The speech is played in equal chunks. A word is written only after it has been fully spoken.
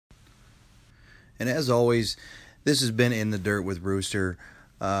And as always, this has been In the Dirt with Rooster.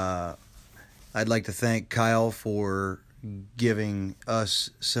 I'd like to thank Kyle for giving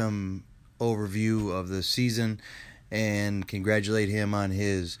us some overview of the season and congratulate him on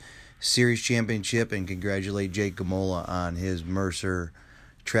his series championship and congratulate Jake Gamola on his Mercer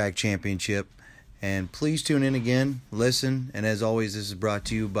track championship. And please tune in again, listen, and as always, this is brought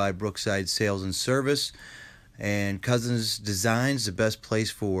to you by Brookside Sales and Service and Cousins Designs, the best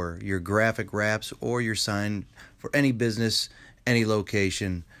place for your graphic wraps or your sign for any business, any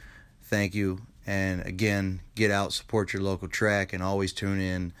location. Thank you. And again, get out, support your local track, and always tune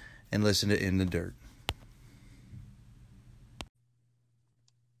in and listen to In the Dirt.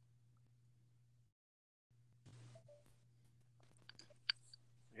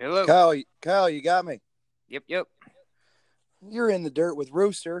 Hello. Kyle, you got me. Yep. You're In the Dirt with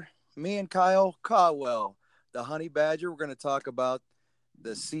Rooster. Me and Kyle Caldwell, the Honey Badger. We're going to talk about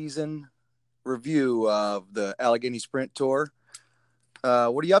the season review of the Allegheny Sprint Tour.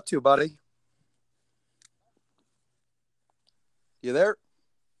 What are you up to, buddy? You there?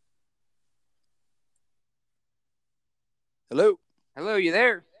 Hello? Hello, you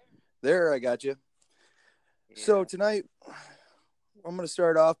there? There, I got you. Yeah. So tonight, I'm going to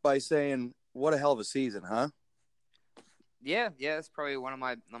start off by saying, what a hell of a season, huh? Yeah, it's probably one of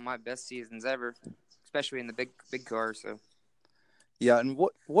my best seasons ever, especially in the big car. So, yeah. And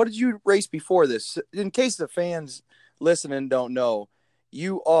what did you race before this? In case the fans listening don't know,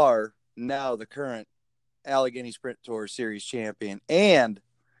 you are now the current Allegheny Sprint Tour Series champion and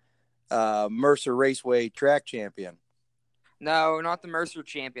Mercer Raceway track champion. No, not the Mercer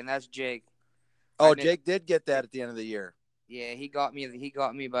champion. That's Jake. Oh, Jake did get that at the end of the year. Yeah, he got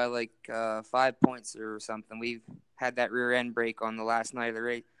me by like 5 points or something. We had that rear end break on the last night of the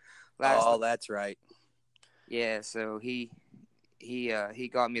race. That's right. Yeah, so he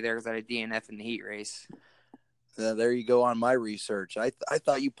got me there because I had a DNF in the heat race. There you go on my research. I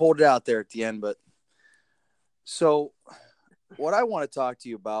thought you pulled it out there at the end, but so what I want to talk to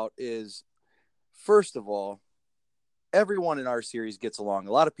you about is, first of all, everyone in our series gets along.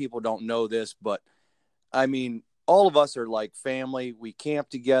 A lot of people don't know this, but I mean, all of us are like family. We camp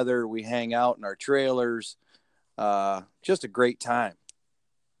together. We hang out in our trailers. Just a great time.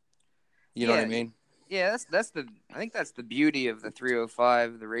 You know what I mean? Yeah, I think that's the beauty of the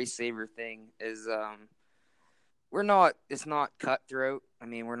 305, the Race Saver thing is it's not cutthroat. I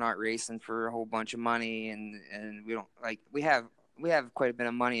mean, we're not racing for a whole bunch of money and we don't we have quite a bit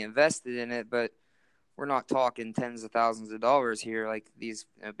of money invested in it, but we're not talking tens of thousands of dollars here like these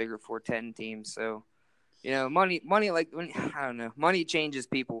bigger 410 teams. So, money I don't know, money changes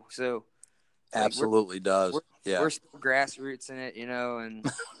people. So absolutely does. We're still grassroots in it,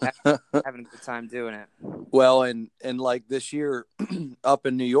 and having a good time doing it. Well, and like this year up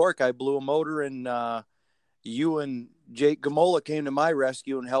in New York, I blew a motor and you and Jake Gamola came to my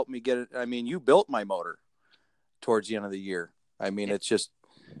rescue and helped me get it. I mean, you built my motor towards the end of the year. I mean, It's just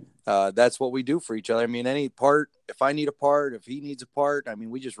that's what we do for each other. I mean, any part, if I need a part, if he needs a part, I mean,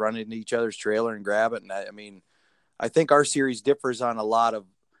 we just run into each other's trailer and grab it. And I think our series differs from a lot of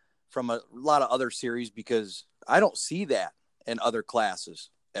other series because I don't see that in other classes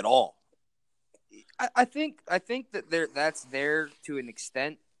at all. I think that that's there to an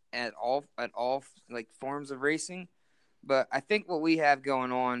extent at all like forms of racing, but I think what we have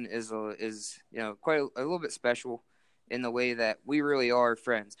going on is quite a little bit special in the way that we really are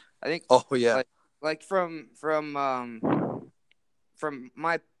friends. I think. Oh yeah. Like from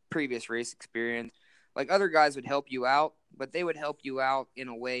my previous race experience, like other guys would help you out, but they would help you out in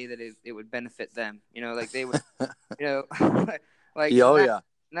a way that it would benefit them. Like they would, like yeah.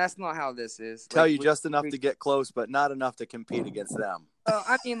 And that's not how this is. Tell you just enough to get close, but not enough to compete against them.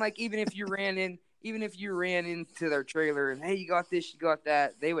 I mean, like even if you ran into their trailer and hey, you got this, you got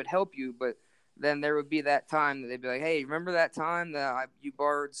that, they would help you, but then there would be that time that they'd be like, hey, remember that time that you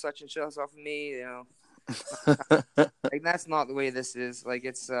borrowed such and such off of me? Like that's not the way this is. Like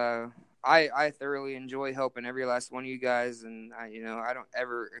it's I thoroughly enjoy helping every last one of you guys, and I don't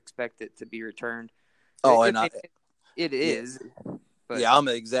ever expect it to be returned. Oh, it is. But, yeah, I'm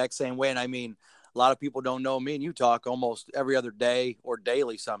the exact same way. And I mean, a lot of people don't know me and you talk almost every other day or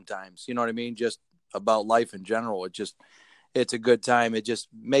daily sometimes. You know what I mean? Just about life in general. It's a good time. It just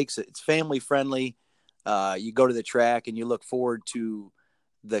makes it's family friendly. You go to the track and you look forward to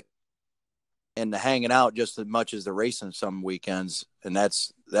the hanging out just as much as the racing some weekends. And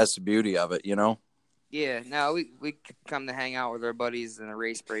that's the beauty of it, Yeah, no, we come to hang out with our buddies and the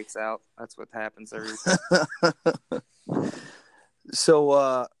race breaks out. That's what happens every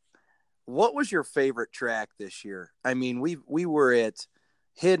So, what was your favorite track this year? I mean, we were at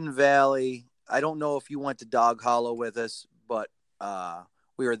Hidden Valley. I don't know if you went to Dog Hollow with us, but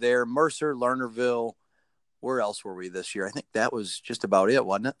we were there. Mercer, Lernerville. Where else were we this year? I think that was just about it,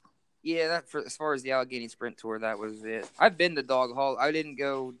 wasn't it? Yeah, as far as the Allegheny Sprint Tour, that was it. I've been to Dog Hollow. I didn't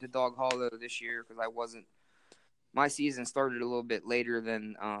go to Dog Hollow this year because I wasn't. My season started a little bit later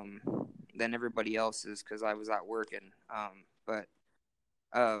than everybody else's because I was out working. But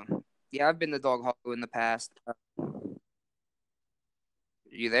yeah, I've been to Dog Hollow in the past.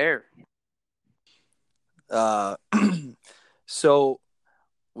 You there? So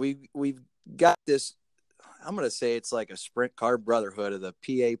we've got this. I'm going to say it's like a sprint car brotherhood of the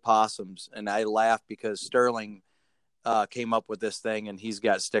PA Possums, and I laugh because Sterling came up with this thing, and he's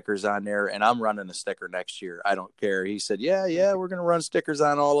got stickers on there, and I'm running a sticker next year. I don't care. He said, "Yeah, we're going to run stickers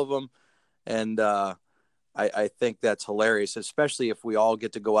on all of them," and I think that's hilarious, especially if we all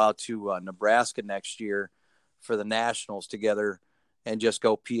get to go out to Nebraska next year for the Nationals together and just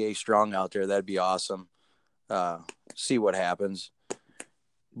go PA strong out there. That'd be awesome. See what happens.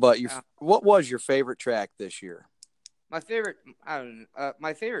 But what was your favorite track this year? My favorite, I don't know.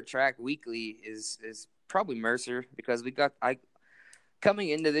 My favorite track weekly is probably Mercer because coming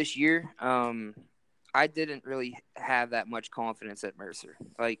into this year, I didn't really have that much confidence at Mercer.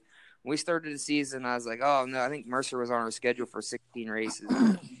 Like when we started the season, I was like, oh no, I think Mercer was on our schedule for 16 races.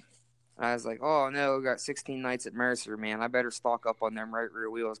 I was like, oh no, we got 16 nights at Mercer, man. I better stock up on them right rear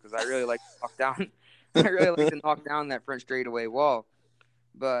wheels because I really like to knock down. I really like to knock down that front straightaway wall.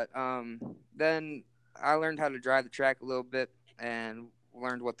 But then I learned how to drive the track a little bit and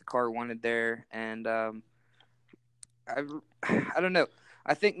learned what the car wanted there. And I don't know.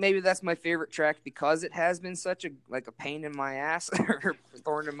 I think maybe that's my favorite track because it has been such a pain in my ass or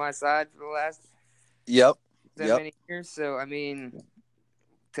thorn in my side for the last many years. So I mean,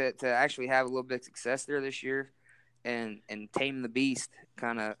 to actually have a little bit of success there this year and tame the beast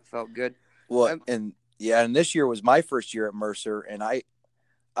kind of felt good. Well, and this year was my first year at Mercer, and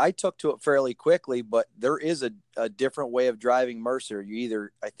I took to it fairly quickly, but there is a different way of driving Mercer.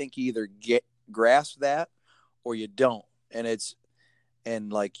 I think you either grasp that or you don't.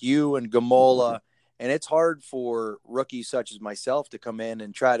 And like you and Gamola, and it's hard for rookies such as myself to come in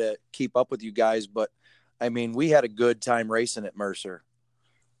and try to keep up with you guys. But I mean, we had a good time racing at Mercer.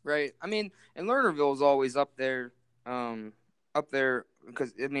 Right. I mean, and Lernerville is always up there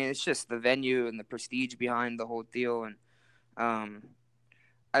because I mean, it's just the venue and the prestige behind the whole deal. And,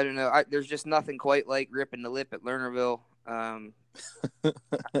 I don't know. There's just nothing quite like ripping the lip at Lernerville.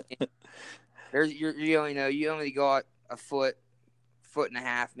 You only got a foot and a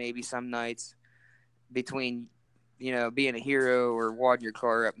half, maybe some nights between, being a hero or wadding your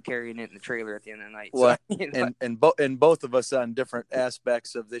car up and carrying it in the trailer at the end of the night. Well, so, and both of us on different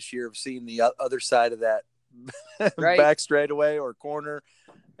aspects of this year have seen the other side of that right. Back straightaway or corner.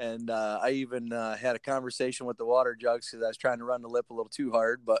 And I even had a conversation with the water jugs because I was trying to run the lip a little too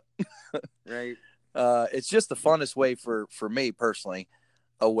hard. But right, it's just the funnest way for me personally,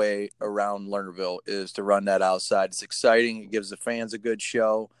 a way around Lernerville is to run that outside. It's exciting. It gives the fans a good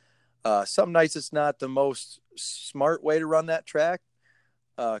show. Some nights it's not the most smart way to run that track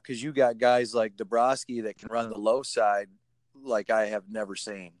because you got guys like Dabrowski that can run the low side like I have never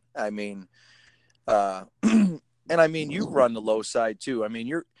seen. I mean, and I mean, you run the low side too. I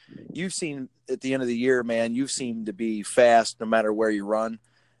mean, you've seen at the end of the year, man, you seem to be fast no matter where you run.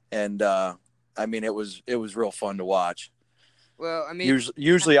 And, I mean, it was real fun to watch. Well, I mean,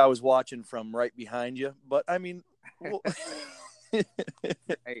 usually I was watching from right behind you, but I mean,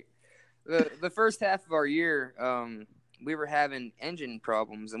 the first half of our year, we were having engine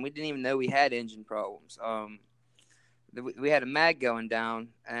problems and we didn't even know we had engine problems. We had a mag going down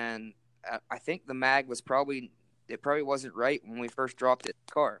and I think the mag was probably wasn't right when we first dropped it in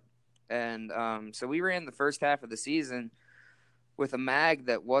the car. And so we ran the first half of the season with a mag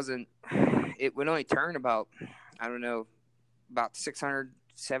that it would only turn about 600,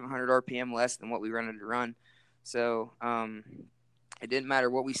 700 RPM less than what we wanted to run. So it didn't matter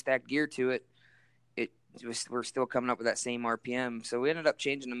what we stacked gear to it. We're still coming up with that same RPM. So we ended up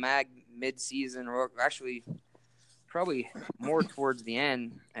changing the mag mid-season, or actually probably more towards the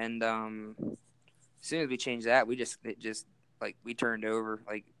end. And as soon as we changed that, we turned over,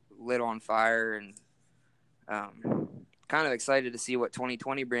 lit on fire, and kind of excited to see what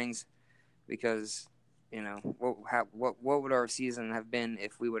 2020 brings, because what would our season have been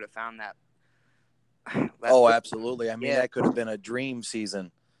if we would have found that? Oh, absolutely. I mean, that could have been a dream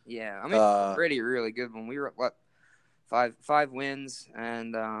season. Yeah, I mean, already a really good one. We were at five wins,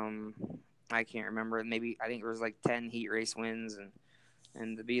 and I can't remember. Maybe I think it was 10 heat race wins,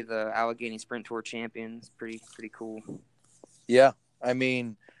 and to be the Allegheny Sprint Tour champion is pretty cool. Yeah, I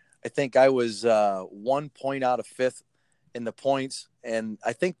mean, I think I was 1 point out of fifth in the points. And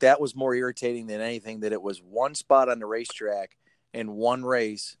I think that was more irritating than anything, that it was one spot on the racetrack and one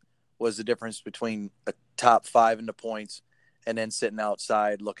race was the difference between a top 5 in the points and then sitting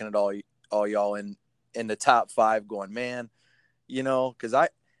outside looking at all y'all in the top 5 going, man, you know, because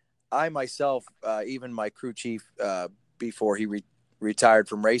I myself, even my crew chief, before he retired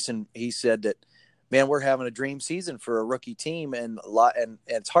from racing, he said that, man, we're having a dream season for a rookie team, and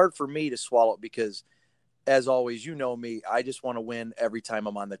it's hard for me to swallow it because, as always, you know me, I just want to win every time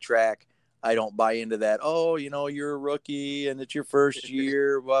I'm on the track. I don't buy into that. Oh, you know, you're a rookie and it's your first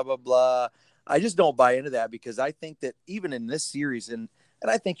year, blah, blah, blah. I just don't buy into that because I think that even in this series, and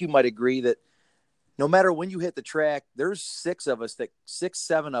I think you might agree that no matter when you hit the track, there's 6,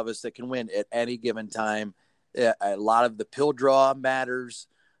 7 of us that can win at any given time. A lot of the pill draw matters,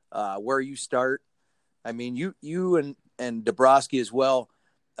 where you start. I mean, you and Dabrowski as well.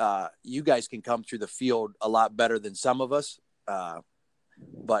 You guys can come through the field a lot better than some of us.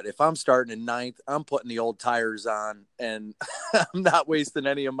 But if I'm starting in 9th, I'm putting the old tires on, and I'm not wasting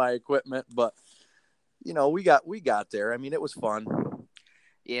any of my equipment. But you know, we got there. I mean, it was fun.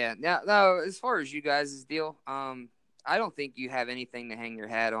 Yeah. Now, as far as you guys' deal, I don't think you have anything to hang your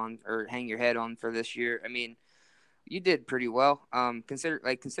head on for this year. I mean, you did pretty well.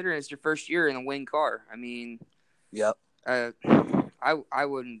 Considering it's your first year in a win car. I mean, yep. I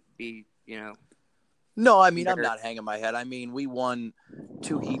wouldn't be, you know. No, I mean, I'm not hanging my head. I mean, we won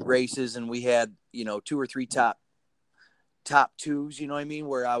 2 heat races and we had, you know, 2 or 3 top 2s, you know what I mean?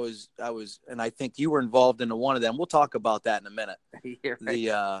 Where I was, and I think you were involved in one of them. We'll talk about that in a minute. Yeah,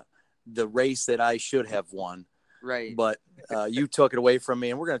 right. The race that I should have won. Right. But you took it away from me,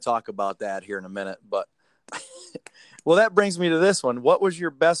 and we're going to talk about that here in a minute. But well, that brings me to this one. What was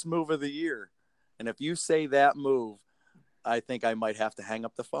your best move of the year? And if you say that move, I think I might have to hang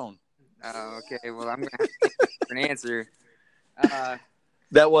up the phone. Okay. Well, I'm going to have to give an answer.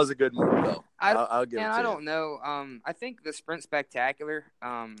 That was a good move, though. I'll give it to you. I don't know. I think the Sprint Spectacular,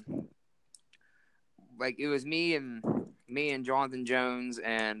 like it was me and Jonathan Jones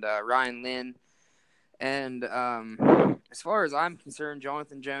and Ryan Lynn. And as far as I'm concerned,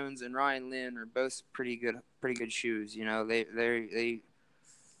 Jonathan Jones and Ryan Lynn are both pretty good shoes. You know, to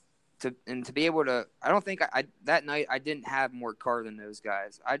be able to. I don't think that night I didn't have more car than those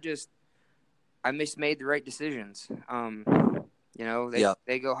guys. I just made the right decisions. You know,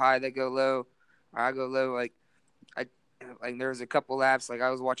 they go high, they go low, or I go low. Like there was a couple laps. Like I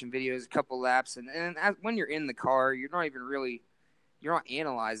was watching videos, a couple laps, and when you're in the car, you're not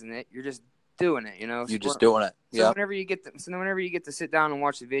analyzing it. You're just doing it. You know, you're just doing it. So whenever you get to sit down and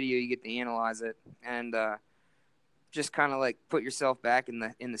watch the video, you get to analyze it and just kind of like put yourself back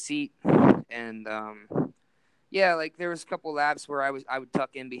in the seat. And yeah, like there was a couple laps where I would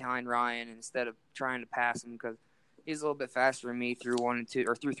tuck in behind Ryan instead of trying to pass him because he's a little bit faster than me through 1 and 2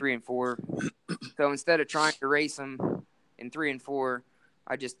 or through 3 and 4. So instead of trying to race him in 3 and 4,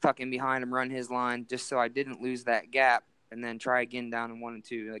 I just tuck in behind him, run his line, just so I didn't lose that gap, and then try again down in 1 and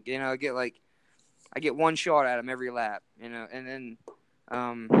 2. Like, you know, I get one shot at him every lap, you know, and then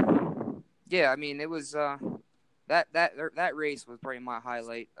yeah, I mean it was that race was probably my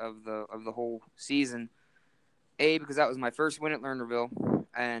highlight of the whole season. A, because that was my first win at Lernerville,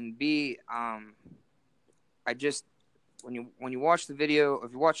 and B, I just when you watch the video,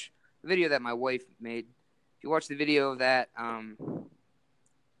 if you watch the video that my wife made, if you watch the video of that,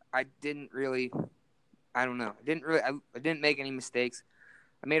 I didn't make any mistakes.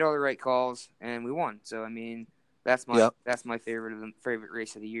 I made all the right calls and we won. So I mean, that's my favorite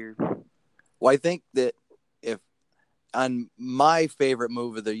race of the year. Well, I think that if on my favorite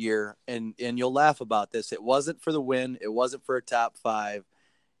move of the year, and you'll laugh about this, it wasn't for the win, it wasn't for a top 5.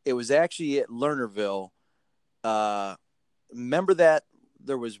 It was actually at Lernerville. Remember that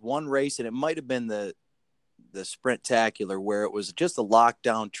there was one race, and it might have been the Sprintacular, where it was just a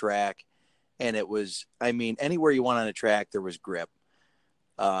lockdown track, and it was, I mean, anywhere you went on a track, there was grip.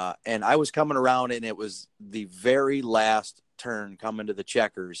 And I was coming around, and it was the very last turn coming to the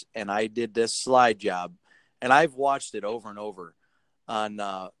checkers, and I did this slide job, and I've watched it over and over on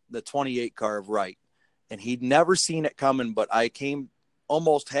the 28 car of Wright, and he'd never seen it coming, but I came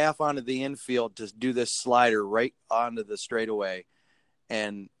almost half onto the infield to do this slider right onto the straightaway.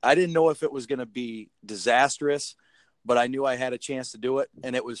 And I didn't know if it was going to be disastrous, but I knew I had a chance to do it.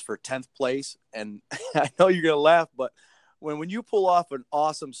 And it was for 10th place. And I know you're going to laugh, but when you pull off an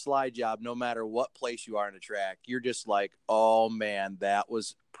awesome slide job, no matter what place you are on the track, you're just like, oh man, that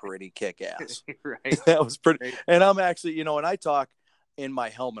was pretty kick-ass. Right. That was pretty. Right. And I'm actually, you know, and I talk in my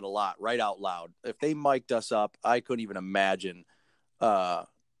helmet a lot, right out loud. If they mic'd us up, I couldn't even imagine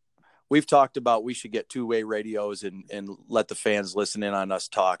we've talked about we should get two-way radios and let the fans listen in on us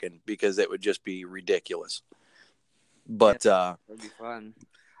talking, because it would just be ridiculous. But that'd be fun.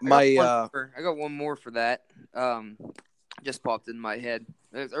 I got one more for that. Just popped in my head.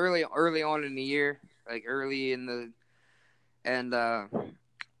 It was early on in the year, like early in the, and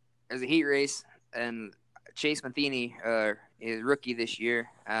there's a heat race, and Chase Matheny is rookie this year,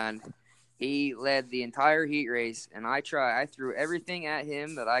 and he led the entire heat race. And I threw everything at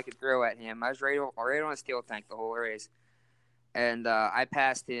him that I could throw at him. I was right on his tail tank the whole race, and I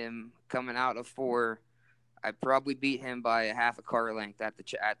passed him coming out of 4. I probably beat him by a half a car length at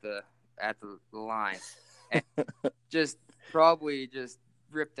the line, and just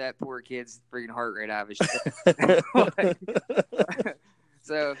ripped that poor kid's freaking heart rate out of his chest.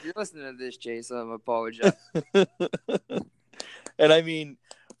 So if you're listening to this, Chase, I apologize. And I mean,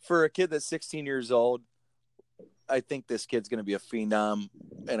 for a kid that's 16 years old, I think this kid's going to be a phenom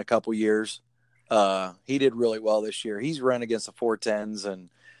in a couple years. He did really well this year. He's run against the 410s,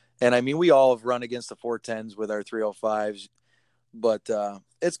 and I mean, we all have run against the 410s with our 305s, but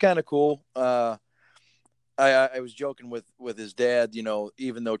it's kind of cool. I was joking with his dad, you know,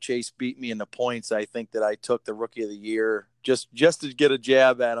 even though Chase beat me in the points, I think that I took the rookie of the year just to get a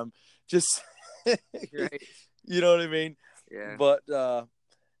jab at him. Just, Right. You know what I mean? Yeah. But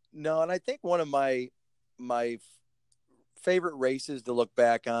no, and I think one of my favorite races to look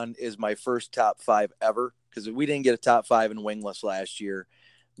back on is my first top 5 ever, because we didn't get a top 5 in wingless last year.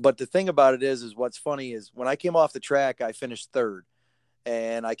 But the thing about it is what's funny is when I came off the track, I finished 3rd.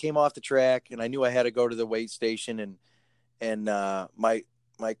 And I came off the track, and I knew I had to go to the weight station, and my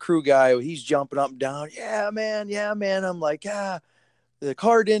crew guy, he's jumping up and down. Yeah, man. I'm like, the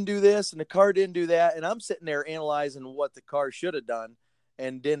car didn't do this and the car didn't do that. And I'm sitting there analyzing what the car should have done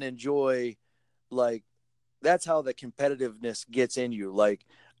and didn't enjoy, like, that's how the competitiveness gets in you. Like,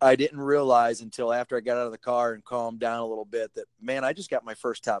 I didn't realize until after I got out of the car and calmed down a little bit that, man, I just got my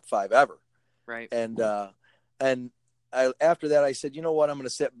first top 5 ever. Right. And after that, I said, you know what, I'm going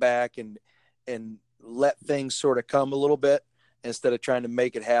to sit back and let things sort of come a little bit instead of trying to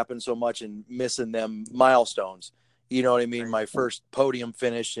make it happen so much and missing them milestones. You know what I mean? Right. My first podium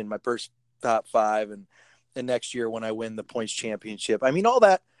finish and my first top 5, and the next year when I win the points championship. I mean, all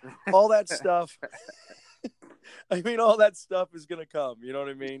that stuff. I mean, all that stuff is going to come. You know what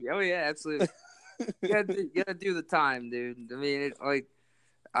I mean? Oh yeah, absolutely. You gotta do the time, dude. I mean,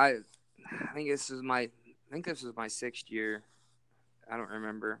 I think this is my 6th year. I don't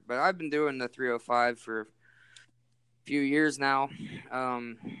remember, but I've been doing the 305 for a few years now.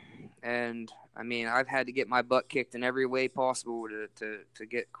 And I mean, I've had to get my butt kicked in every way possible to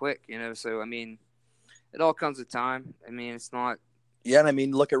get quick, you know? So, I mean, it all comes with time. I mean, it's not. Yeah. And I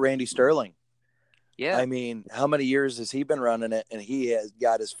mean, look at Randy Sterling. Yeah. I mean, how many years has he been running it? And he has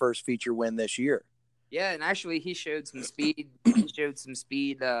got his first feature win this year. Yeah. And actually he showed some speed.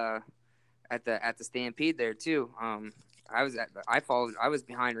 At the Stampede there too. I was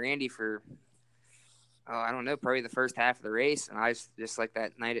behind Randy for I don't know, probably the first half of the race, and I was just like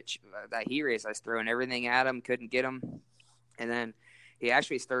that night at that heat race, I was throwing everything at him, couldn't get him, and then he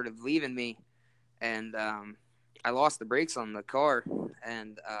actually started leaving me, and I lost the brakes on the car,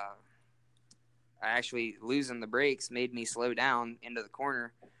 and I actually losing the brakes made me slow down into the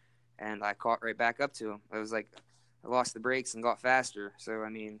corner, and I caught right back up to him. It was like I lost the brakes and got faster. So I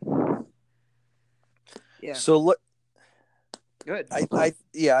mean. Yeah. So look, good.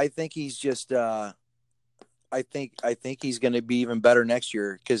 I think he's just. I think he's going to be even better next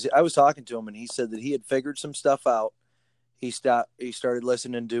year, because I was talking to him and he said that he had figured some stuff out. He started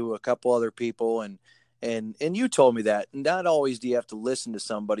listening to a couple other people, and you told me that. Not always do you have to listen to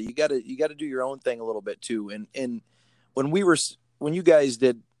somebody. You got to do your own thing a little bit too. And when you guys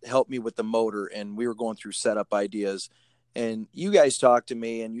did help me with the motor and we were going through setup ideas, and you guys talked to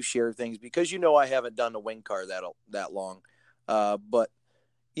me and you shared things, because I haven't done a wing car that long. But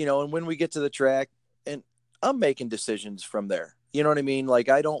and when we get to the track, and I'm making decisions from there. You know what I mean? Like,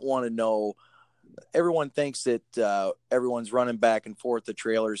 I don't want to know. Everyone thinks that everyone's running back and forth the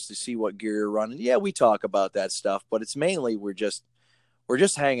trailers to see what gear you're running. Yeah, we talk about that stuff, but it's mainly we're just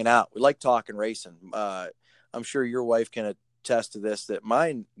hanging out. We like talking racing. I'm sure your wife can attest to this, that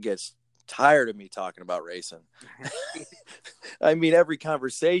mine gets tired of me talking about racing. I mean, every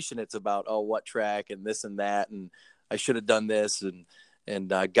conversation it's about, what track and this and that, and I should have done this, and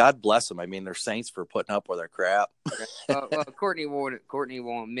God bless them. I mean, they're saints for putting up with our crap. well, Courtney won't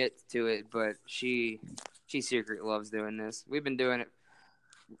admit to it, but she secretly loves doing this. We've been doing it.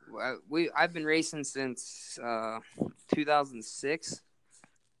 I've been racing since 2006,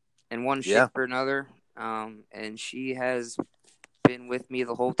 in one shape or another. And she has been with me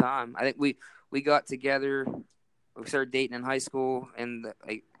the whole time. I think we got together. We started dating in high school, and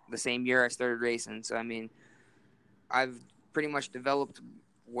the same year I started racing. So I mean, I've pretty much developed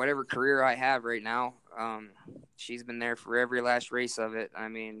whatever career I have right now. She's been there for every last race of it. I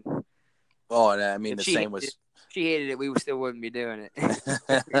mean, and I mean if the she same hated it, was. she hated it, we still wouldn't be doing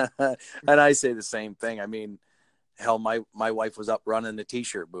it. And I say the same thing. I mean, hell, my wife was up running the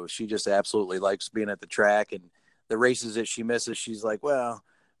t-shirt booth. She just absolutely likes being at the track, and the races that she misses, she's like, well,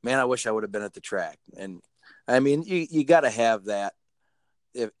 man, I wish I would have been at the track. And I mean, you got to have that.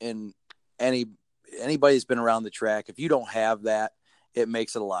 If in anybody that's been around the track, if you don't have that, it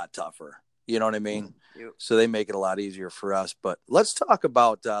makes it a lot tougher. You know what I mean? Yep. So they make it a lot easier for us. But let's talk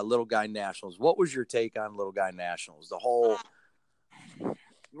about Little Guy Nationals. What was your take on Little Guy Nationals? The whole.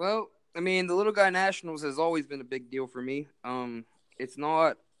 Well, I mean, the Little Guy Nationals has always been a big deal for me. It's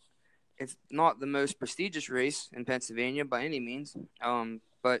not the most prestigious race in Pennsylvania by any means.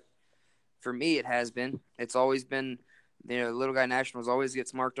 But for me, it has been. It's always been. Little Guy Nationals always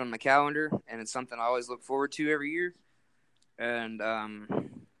gets marked on my calendar, and it's something I always look forward to every year. And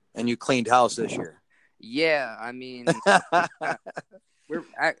you cleaned house this year. Yeah, I mean, we're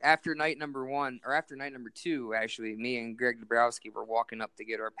after night number 1 or after night number 2. Actually, me and Greg Dabrowski were walking up to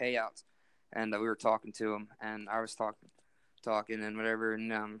get our payouts, and we were talking to him, and I was talking and whatever,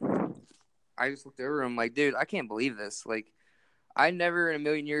 and I just looked over him like, dude, I can't believe this. Like, I never in a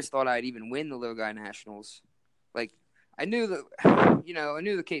million years thought I'd even win the Little Guy Nationals. Like, I knew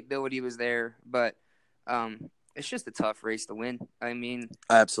the capability was there, but it's just a tough race to win. I mean,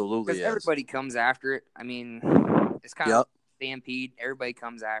 absolutely, because everybody comes after it. I mean, it's kind of stampede. Everybody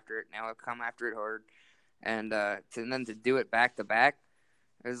comes after it. Now I come after it hard, and then to do it back to back,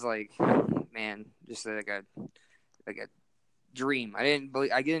 it was like, man, just like a dream. I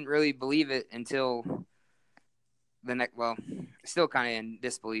didn't really believe it until the next. Well, still kind of in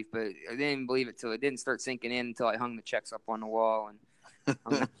disbelief, but I didn't even believe it till it didn't start sinking in until I hung the checks up on the wall and.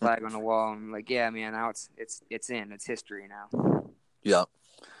 On that flag on the wall. I'm like, yeah, man, now it's in. It's history now. Yeah.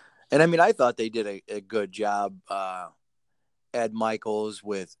 And I mean, I thought they did a good job, Ed Michaels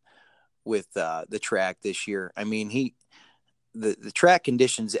with the track this year. I mean, the track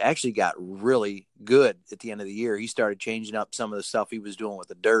conditions actually got really good at the end of the year. He started changing up some of the stuff he was doing with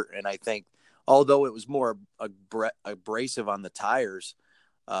the dirt. And I think, although it was more abrasive on the tires,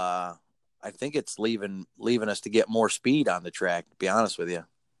 I think it's leaving us to get more speed on the track, to be honest with you.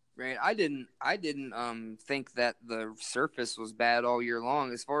 Right. I didn't think that the surface was bad all year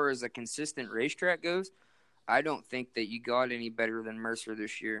long. As far as a consistent racetrack goes, I don't think that you got any better than Mercer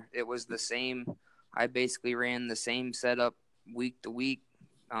this year. It was the same. I basically ran the same setup week to week.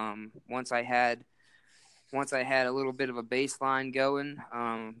 Once I had a little bit of a baseline going,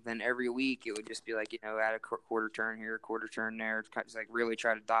 then every week it would just be like, add a quarter turn here, quarter turn there. Just like really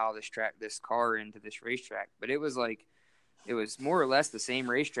try to dial this car into this racetrack. But it was more or less the same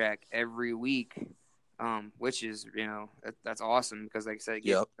racetrack every week, which is, that's awesome because, like I said, it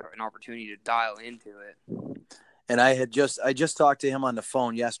gives an opportunity to dial into it. And I just talked to him on the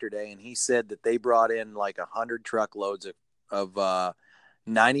phone yesterday, and he said that they brought in like 100 truckloads of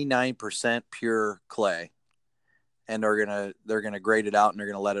 99% pure clay. And they're gonna grade it out, and they're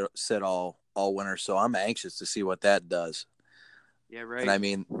gonna let it sit all winter. So I'm anxious to see what that does. Yeah, right. And I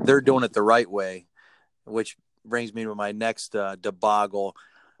mean, they're doing it the right way, which brings me to my next debacle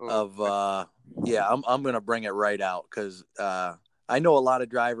of I'm gonna bring it right out because I know a lot of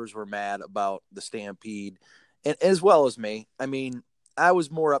drivers were mad about the Stampede, and as well as me. I mean, I was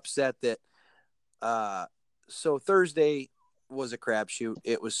more upset that so Thursday was a crapshoot.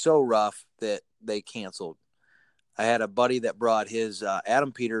 It was so rough that they canceled. I had a buddy that brought his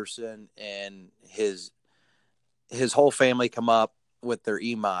Adam Peterson and his whole family come up with their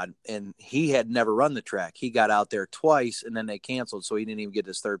E-Mod, and he had never run the track. He got out there twice, and then they canceled, so he didn't even get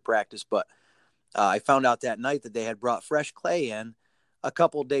his third practice. But I found out that night that they had brought fresh clay in a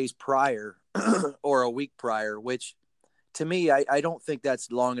couple days prior or a week prior, which to me, I don't think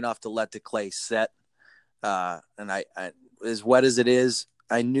that's long enough to let the clay set. And I as wet as it is,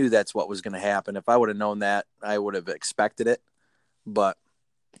 I knew that's what was going to happen. If I would have known that, I would have expected it.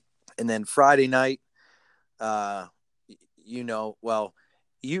 And then Friday night, you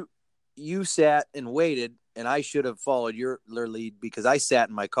sat and waited, and I should have followed your lead because I sat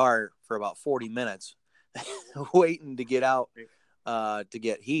in my car for about 40 minutes waiting to get out to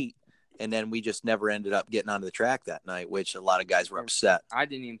get heat. And then we just never ended up getting onto the track that night, which a lot of guys were upset. I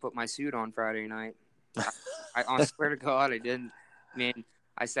didn't even put my suit on Friday night. I swear to God, I didn't. I mean,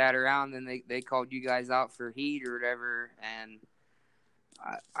 I sat around and they called you guys out for heat or whatever, and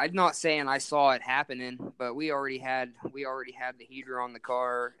I'm not saying I saw it happening, but we already had the heater on the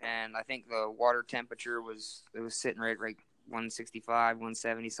car, and I think the water temperature was sitting right 165,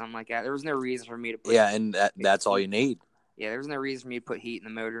 170, something like that. There was no reason for me to put and that's all you need. Yeah, there was no reason for me to put heat in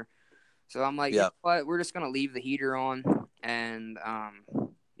the motor. So I'm like, Yeah. you know what? We're just gonna leave the heater on, and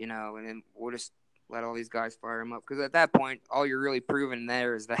and then we'll just let all these guys fire them up. Because at that point, all you're really proving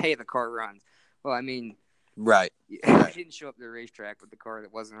there is that hey, the car runs. Well, I mean, right. I didn't show up to the racetrack with the car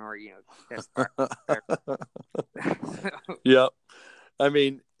that wasn't already test car. Yep. I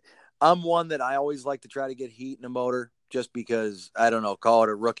mean, I'm one that I always like to try to get heat in the motor. Just because, I don't know, call it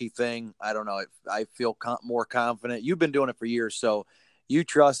a rookie thing. I don't know. I feel more confident. You've been doing it for years, so you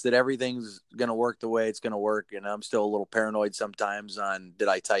trust that everything's going to work the way it's going to work. And I'm still a little paranoid sometimes on, did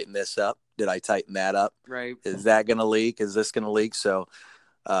I tighten this up? Did I tighten that up? Right. Is that going to leak? Is this going to leak? So,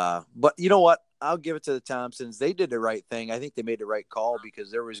 but you know what? I'll give it to the Thompsons. They did the right thing. I think they made the right call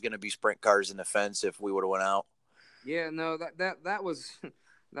because there was going to be sprint cars in the fence if we would have went out. Yeah, no, that was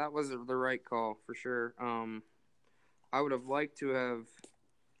that was the right call for sure. I would have liked to have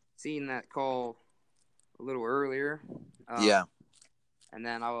seen that call a little earlier. Yeah. And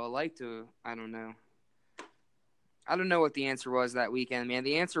then I would like to, I don't know what the answer was that weekend, man.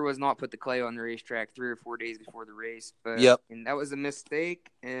 The answer was not put the clay on the racetrack 3 or 4 days before the race. But yep. And that was a mistake,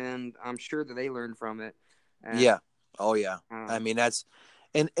 and I'm sure that they learned from it. And, yeah. Oh, yeah. I mean, that's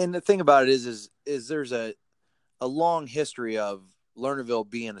 – and the thing about it is there's a long history of Lernerville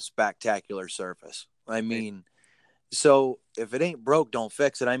being a spectacular surface. I mean – so if it ain't broke, don't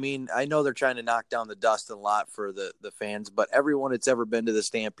fix it. I mean, I know they're trying to knock down the dust a lot for the fans, but everyone that's ever been to the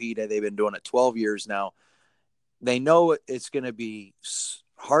Stampede, they've been doing it 12 years now. They know it's going to be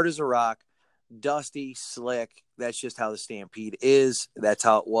hard as a rock, dusty, slick. That's just how the Stampede is. That's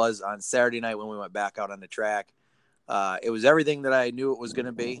how it was on Saturday night when we went back out on the track. It was everything that I knew it was going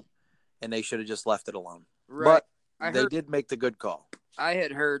to be, and they should have just left it alone. Right. But they did make the good call. I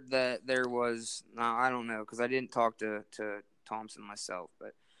had heard that there was – I don't know because I didn't talk to Thompson myself,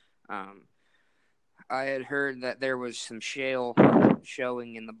 but I had heard that there was some shale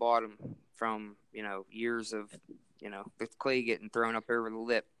showing in the bottom from, years of, the clay getting thrown up over the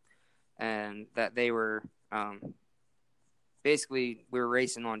lip, and that they were basically we were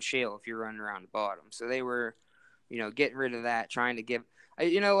racing on shale if you're running around the bottom. So they were, getting rid of that, trying to give –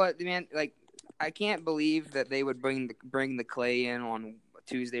 you know what, man, like – I can't believe that they would bring the clay in on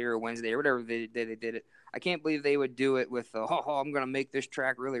Tuesday or Wednesday or whatever they did it. I can't believe they would do it with I'm going to make this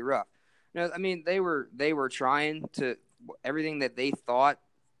track really rough. I mean they were trying to everything that they thought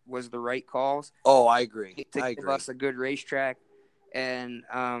was the right calls. Oh, I agree. To give us a good racetrack, and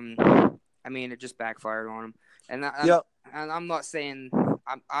I mean it just backfired on them. And I'm not saying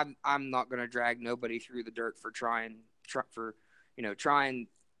I'm not going to drag nobody through the dirt for trying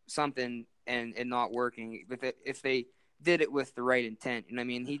something and not working if they did it with the right intent. And I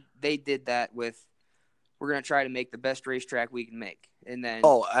mean, they did that with, we're going to try to make the best racetrack we can make. And then,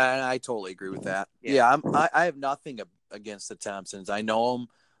 I totally agree with that. Yeah. I have nothing against the Thompsons. I know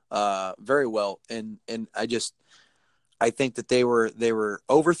them very well. And I think that they were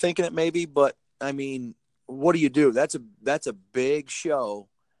overthinking it maybe, but I mean, what do? That's a big show.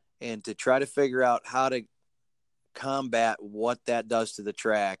 And to try to figure out how to combat what that does to the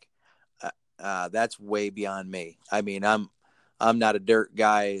track, that's way beyond me. I mean, I'm not a dirt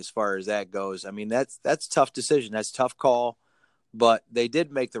guy as far as that goes. I mean, that's a tough decision. That's a tough call, but they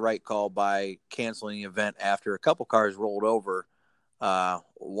did make the right call by canceling the event after a couple cars rolled over.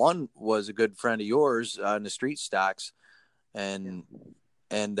 One was a good friend of yours in the street stocks, and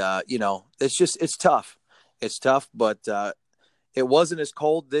it's tough. It's tough, but it wasn't as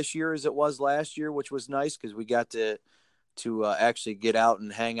cold this year as it was last year, which was nice because we got to actually get out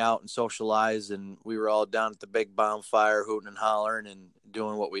and hang out and socialize, and we were all down at the big bonfire hooting and hollering and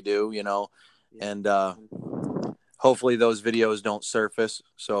doing what we do, and hopefully those videos don't surface.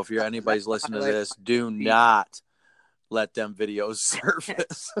 So if anybody's listening to this, do not let them videos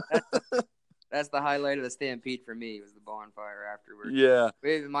surface. That's the highlight of the Stampede for me, was the bonfire afterwards. Yeah.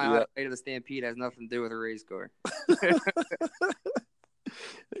 My highlight of the Stampede has nothing to do with a race car.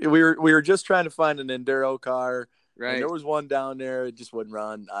 We were just trying to find an enduro car. Right. And there was one down there. It just wouldn't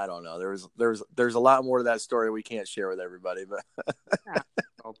run. I don't know. There's a lot more to that story we can't share with everybody. But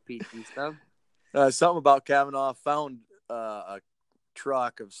all PT stuff. Something about Kavanaugh found a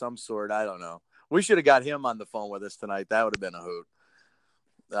truck of some sort. I don't know. We should have got him on the phone with us tonight. That would have been a hoot.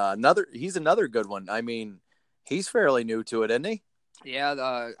 He's another good one. I mean, he's fairly new to it, isn't he?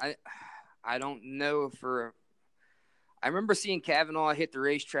 Yeah. I don't know I remember seeing Kavanaugh hit the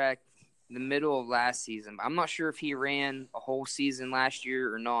racetrack the middle of last season. I'm not sure if he ran a whole season last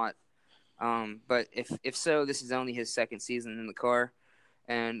year or not. But if so, this is only his second season in the car,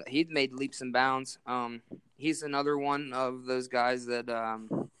 and he'd made leaps and bounds. He's another one of those guys that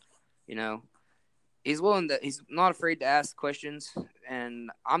he's not afraid to ask questions,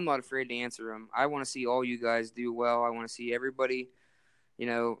 and I'm not afraid to answer them. I want to see all you guys do well. I want to see everybody,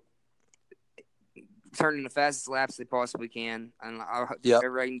 turning the fastest laps they possibly can, and I'll do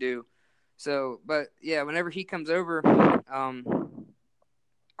whatever I can do. So, but yeah, whenever he comes over,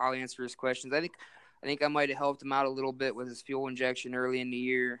 I'll answer his questions. I think I might have helped him out a little bit with his fuel injection early in the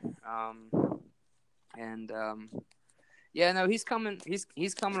year. He's coming.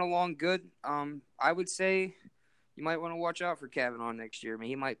 He's coming along good. I would say you might want to watch out for Kavanaugh next year. I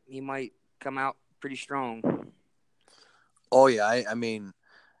mean, he might come out pretty strong. Oh yeah, I mean,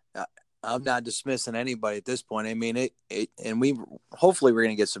 I'm not dismissing anybody at this point. I mean, hopefully we're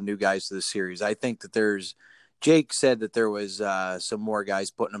going to get some new guys to the series. I think that Jake said that there was some more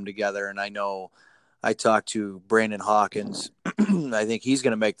guys putting them together, and I know I talked to Brandon Hawkins. I think he's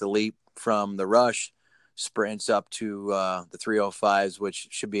going to make the leap from the Rush sprints up to the 305s, which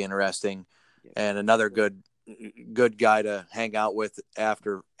should be interesting, and another good guy to hang out with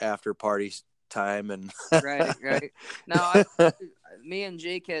after party time. And right. Now, me and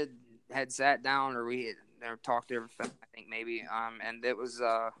Jake had sat down, or we had talked everything, I think maybe, and it was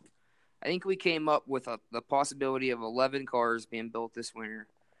I think we came up with the possibility of 11 cars being built this winter,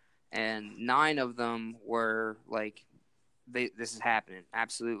 and 9 of them were like, this is happening.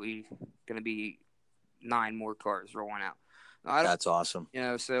 Absolutely going to be 9 more cars rolling out. That's awesome.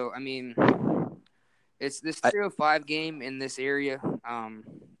 So I mean, it's this 305 game in this area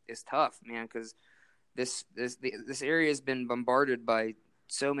is tough, man, because this area has been bombarded by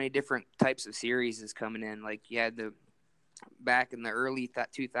so many different types of series is coming in. Like you had back in the early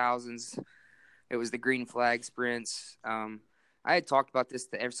 2000s, it was the green flag sprints. I had talked about this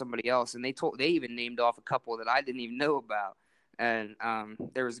to somebody else, and they even named off a couple that I didn't even know about. And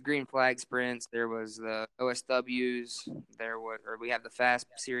there was green flag sprints. There was the OSWs. We have the fast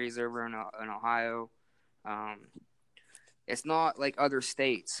series over in Ohio. It's not like other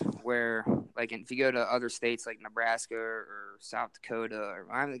states where, like, if you go to other states like Nebraska or South Dakota, or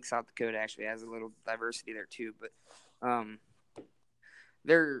I think South Dakota actually has a little diversity there too, but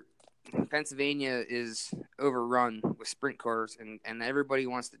Pennsylvania is overrun with sprint cars, and everybody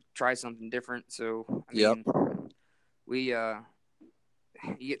wants to try something different. So I mean,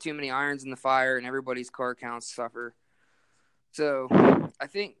 you get too many irons in the fire, and everybody's car counts suffer. So I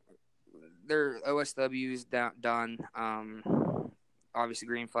think their OSW's done. Obviously,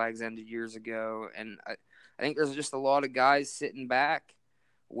 green flags ended years ago, and I think there's just a lot of guys sitting back,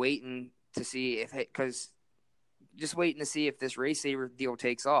 waiting to see just waiting to see if this Race Saver deal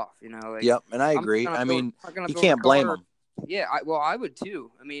takes off. Yep, and I agree. I mean, you can't blame them. Yeah, I would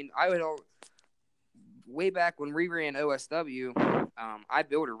too. I mean, way back when we ran OSW, I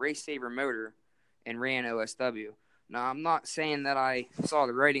built a Race Saver motor and ran OSW. Now, I'm not saying that I saw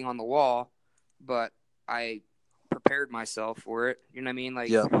the writing on the wall, but I prepared myself for it. You know what I mean?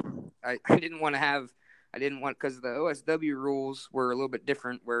 Like, I didn't want, because the OSW rules were a little bit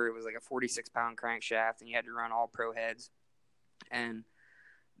different, where it was like a 46-pound crankshaft and you had to run all pro heads. And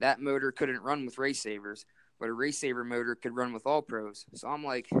that motor couldn't run with Race Savers, but a Race Saver motor could run with all pros. So I'm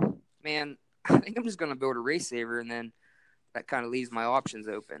like, man, I think I'm just going to build a Race Saver, and then that kind of leaves my options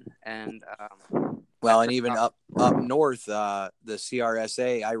open. And well, and even up north, the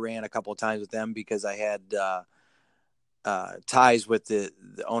CRSA, I ran a couple of times with them because I had ties with the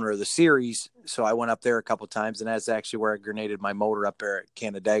owner of the series. So I went up there a couple of times, and that's actually where I grenaded my motor up there at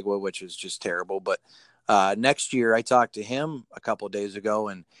Canandaigua, which is just terrible. But next year, I talked to him a couple of days ago,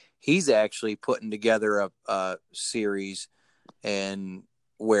 and he's actually putting together a series, and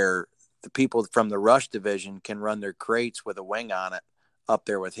where the people from the Rush division can run their crates with a wing on it up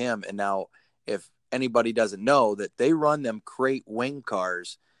there with him. And now, if anybody doesn't know, that they run them crate wing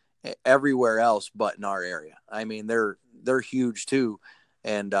cars everywhere else but in our area. I mean, they're huge too,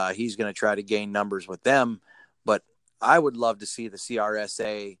 and he's going to try to gain numbers with them. But I would love to see the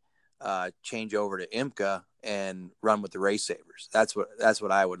CRSA change over to IMCA and run with the Race Savers. That's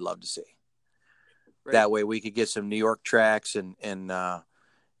what I would love to see. Right. That way we could get some New York tracks, and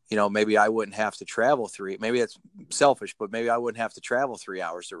maybe I wouldn't have to travel maybe that's selfish, but maybe I wouldn't have to travel 3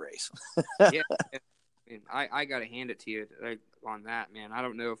 hours to race. Yeah. I got to hand it to you on that, man. I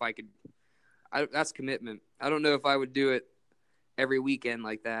don't know if I could. That's commitment. I don't know if I would do it every weekend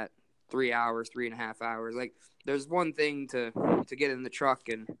like that, 3 hours, 3.5 hours. Like, there's one thing to get in the truck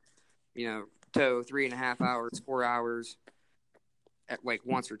and, tow 3.5 hours, 4 hours. like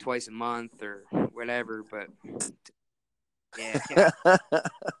once or twice a month or whatever. But yeah,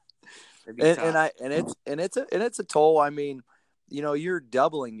 it'd be tough. It's a toll. I mean, you're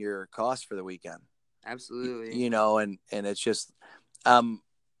doubling your cost for the weekend. Absolutely. And it's just, I'm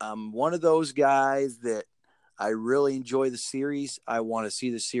one of those guys that I really enjoy the series. I want to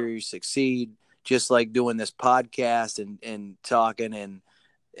see the series succeed, just like doing this podcast and talking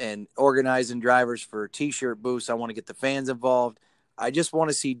and organizing drivers for t-shirt booths. I want to get the fans involved. I just want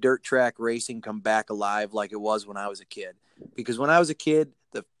to see dirt track racing come back alive like it was when I was a kid. Because when I was a kid,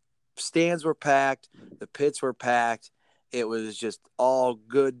 the stands were packed, the pits were packed. It was just all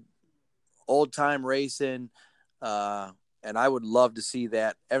good old time racing. And I would love to see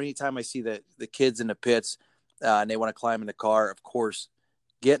that. Every time I see the kids in the pits and they want to climb in the car, of course,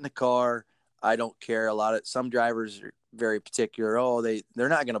 get in the car. I don't care. Some drivers are very particular. Oh, they're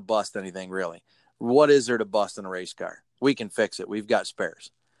not going to bust anything really. What is there to bust in a race car? We can fix it. We've got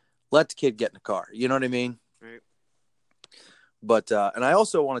spares. Let the kid get in the car. You know what I mean? Right. But, and I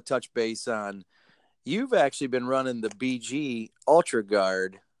also want to touch base on, you've actually been running the BG Ultra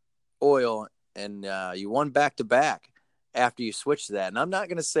Guard oil, and you won back-to-back after you switched to that. And I'm not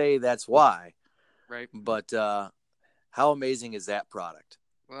going to say that's why, right? But how amazing is that product?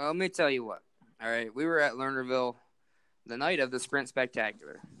 Well, let me tell you what. All right, we were at Lernerville the night of the Sprint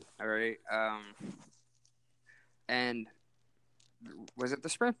Spectacular. All right, and was it the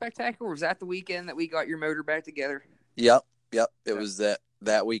Sprint Spectacular? Or was that the weekend that we got your motor back together? Yep. It was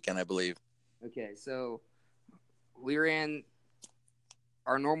that weekend, I believe. Okay, so we ran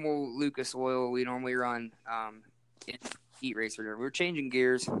our normal Lucas oil. We normally run in Heat Racer. We're changing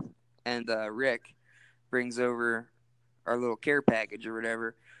gears, and Rick brings over our little care package or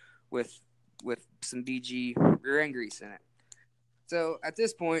whatever with some BG rear end grease in it. So at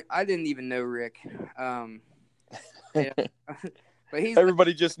this point, I didn't even know Rick. Yeah. But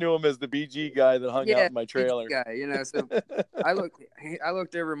everybody just knew him as the BG guy that hung out in my trailer. BG guy, so I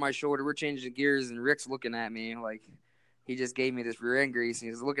looked over my shoulder. We're changing gears, and Rick's looking at me like he just gave me this rear end grease, and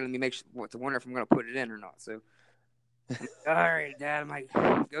he's looking at me, to wonder if I'm going to put it in or not. So, I'm like, all right, Dad. I'm like,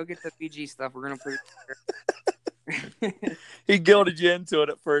 go get the BG stuff. We're going to put it. He guilted you into it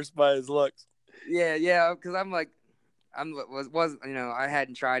at first by his looks. Yeah, because I'm like, I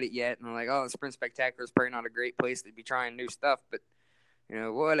hadn't tried it yet, and I'm like, oh, the Sprint Spectacular is probably not a great place to be trying new stuff, but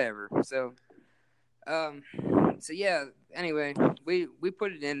whatever. So yeah. Anyway, we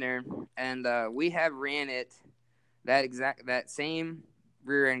put it in there, and we have ran it that same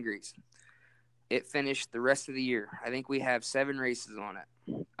rear end grease. It finished the rest of the year. I think we have 7 races on it.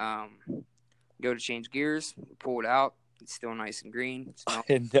 Go to change gears, pull it out. It's still nice and green. Smells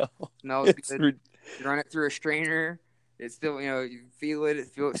good. You run it through a strainer. It's still, you feel it.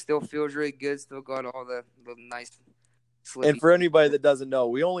 It still feels really good. Still got all the nice slippy. And for anybody that doesn't know,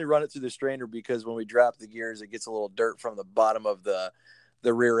 we only run it through the strainer because when we drop the gears, it gets a little dirt from the bottom of the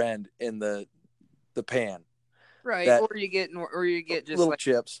rear end in the pan. Right, or you get just little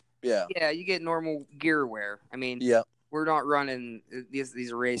chips. Yeah. Yeah, you get normal gear wear. I mean, yeah, we're not running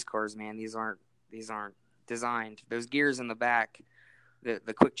these are race cars, man. These aren't designed. Those gears in the back,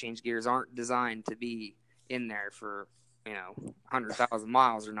 the quick change gears aren't designed to be in there for 100,000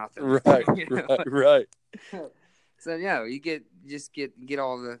 miles or nothing. Right, right. So you get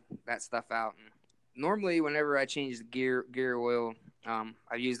all that stuff out. And normally, whenever I change the gear oil,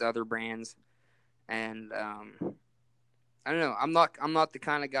 I've used other brands, and I don't know. I'm not the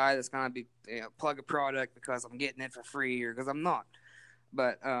kind of guy that's gonna be plug a product because I'm getting it for free or because I'm not.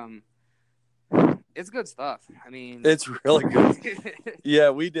 But it's good stuff. I mean, it's really good. Yeah,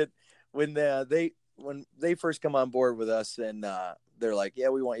 we did when they first come on board with us, and they're like, "Yeah,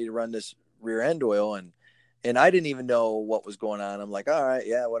 we want you to run this rear end oil," and I didn't even know what was going on. I'm like, "All right,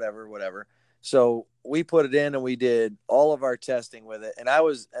 yeah, whatever." So we put it in and we did all of our testing with it. And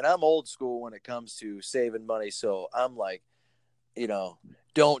I'm old school when it comes to saving money. So I'm like,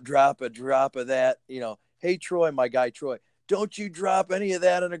 don't drop a drop of that. Hey, Troy, my guy, Troy, don't you drop any of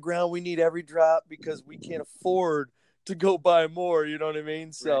that on the ground. We need every drop because we can't afford to go buy more. You know what I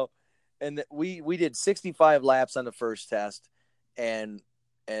mean? So, and we did 65 laps on the first test, and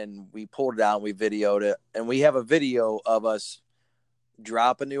we pulled it out, we videoed it, and we have a video of us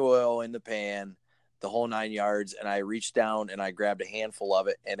dropping the oil in the pan, the whole 9 yards. And I reached down and I grabbed a handful of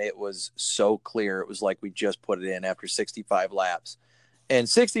it, and it was so clear. It was like we just put it in after 65 laps. And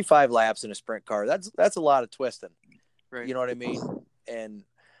 65 laps in a sprint car, that's a lot of twisting. Right. You know what I mean?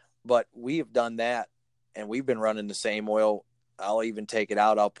 But we have done that, and we've been running the same oil. I'll even take it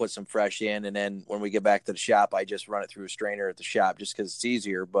out. I'll put some fresh in. And then when we get back to the shop, I just run it through a strainer at the shop just because it's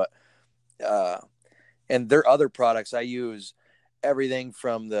easier. But, and there are other products I use everything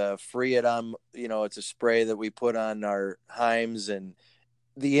from the Freedom, it's a spray that we put on our Heims, and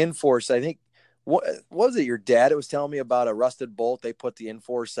the Enforce. I think, what was it, your dad was telling me about a rusted bolt they put the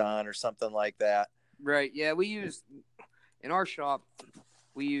Enforce on or something like that? Right. Yeah, we use in our shop.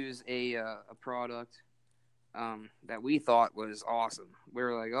 We use a product that we thought was awesome. We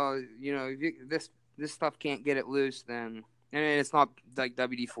were like, oh, if this stuff can't get it loose, then, and it's not like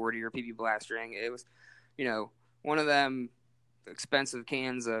WD-40 or PP Blast Ring. It was, one of them expensive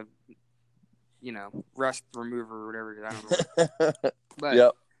cans of, rust remover or whatever. I don't know. But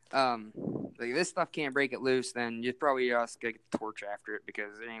yep. Like, this stuff can't break it loose, then you probably just get the torch after it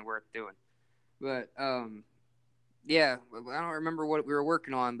because it ain't worth doing. But yeah, I don't remember what we were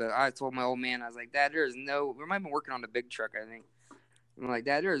working on, but I told my old man, I was like, Dad, we might have been working on the big truck, I think. I'm like,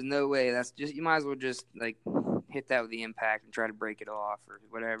 Dad, there's no way. You might as well just like hit that with the impact and try to break it off or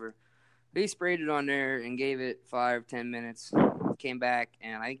whatever. But he sprayed it on there and gave it 5-10 minutes. Came back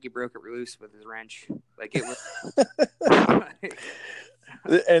and I think he broke it loose with his wrench. Like, it was.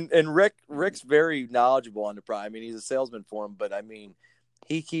 and Rick's very knowledgeable on the product. I mean, he's a salesman for him, but I mean,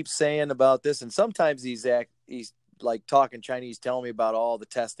 he keeps saying about this, and sometimes he's like talking Chinese, telling me about all the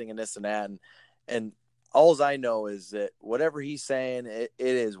testing and this and that, and all I know is that whatever he's saying, it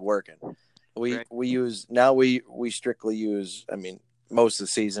is working. We strictly use, I mean, most of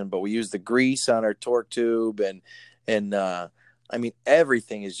the season, but we use the grease on our torque tube, and I mean,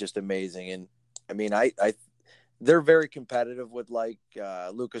 everything is just amazing. And I mean, they're very competitive with like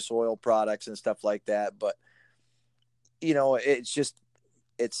Lucas Oil products and stuff like that, but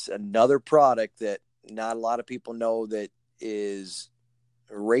it's another product that not a lot of people know that is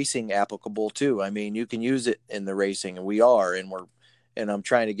racing applicable too. I mean, you can use it in the racing, and I'm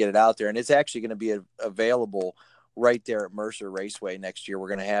trying to get it out there, and it's actually going to be available right there at Mercer Raceway next year. We're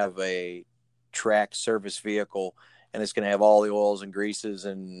going to have a track service vehicle, and it's going to have all the oils and greases,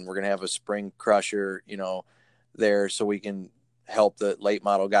 and we're going to have a spring crusher, there, so we can help the late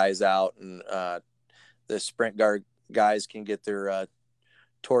model guys out, and the sprint guard guys can get their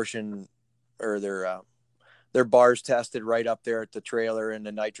torsion or their bars tested right up there at the trailer and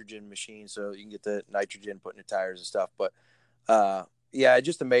the nitrogen machine, so you can get the nitrogen put in the tires and stuff. But yeah,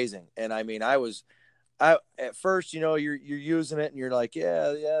 just amazing. And I mean, I at first, you're using it and you're like,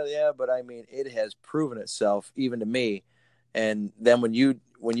 yeah, but I mean, it has proven itself even to me. And then when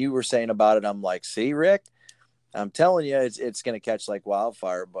you were saying about it, I'm like, see, Rick, I'm telling you, it's going to catch like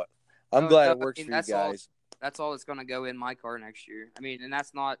wildfire. But I'm glad it works for you guys. That's all that's going to go in my car next year. I mean, and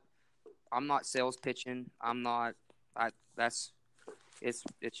I'm not sales pitching. It's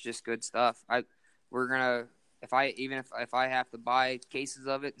just good stuff. We're gonna, if I have to buy cases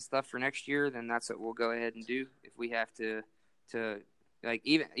of it and stuff for next year, then that's what we'll go ahead and do. If we have to like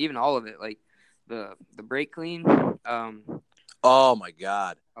even all of it, like the brake clean. Oh my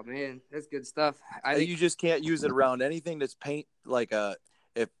God. Oh man, that's good stuff. You just can't use it around anything that's paint. Like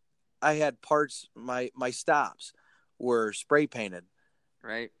if I had parts, my stops were spray painted.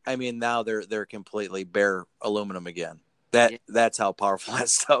 Right. I mean, now they're completely bare aluminum again. That's how powerful that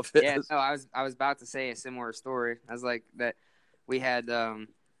stuff is. Yeah. No, I was about to say a similar story. I was like that. We had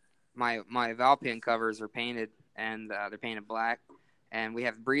my valve pin covers are painted, and they're painted black, and we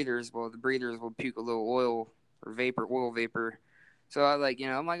have breathers. Well, the breathers will puke a little oil vapor. So I'm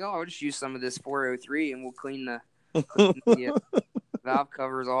like, I'll just use some of this 403 and we'll clean the valve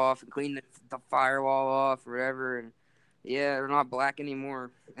covers off and clean the firewall off or whatever. And yeah, they're not black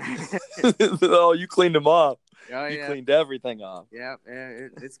anymore. Oh, you cleaned them off. Oh, you yeah. cleaned everything off. Yeah,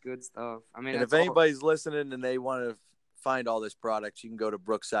 it's good stuff. I mean, and if anybody's listening and they want to find all this products, you can go to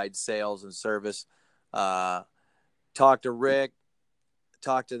Brookside Sales and Service. Talk to Rick.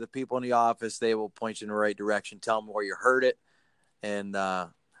 Talk to the people in the office. They will point you in the right direction. Tell them where you heard it. And,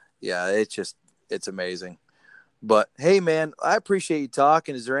 yeah, it's amazing. But, hey, man, I appreciate you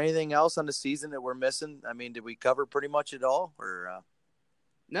talking. Is there anything else on the season that we're missing? I mean, did we cover pretty much it all? Or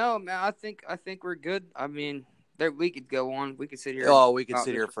No, man, I think we're good. I mean, we could go on. We could sit here. Oh, we could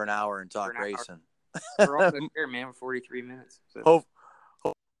sit here for an hour and talk racing. We're almost there, man, for 43 minutes. So. Hope.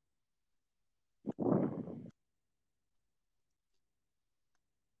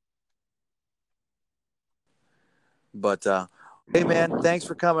 But, hey, man, thanks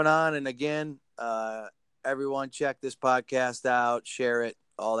for coming on. And again, everyone, check this podcast out, share it,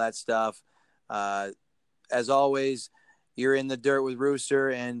 all that stuff. As always, you're in the dirt with Rooster,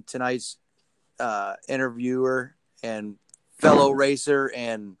 and tonight's interviewer and fellow racer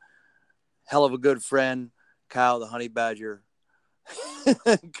and hell of a good friend, Kyle the Honey Badger.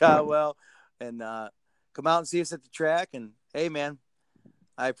 Kyle, well, and come out and see us at the track. And, hey, man,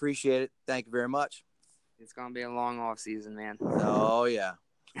 I appreciate it. Thank you very much. It's gonna be a long off season, man. Oh yeah.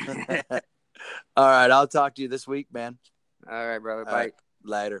 All right, I'll talk to you this week, man. All right, brother. All Bye. right,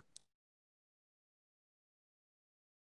 later.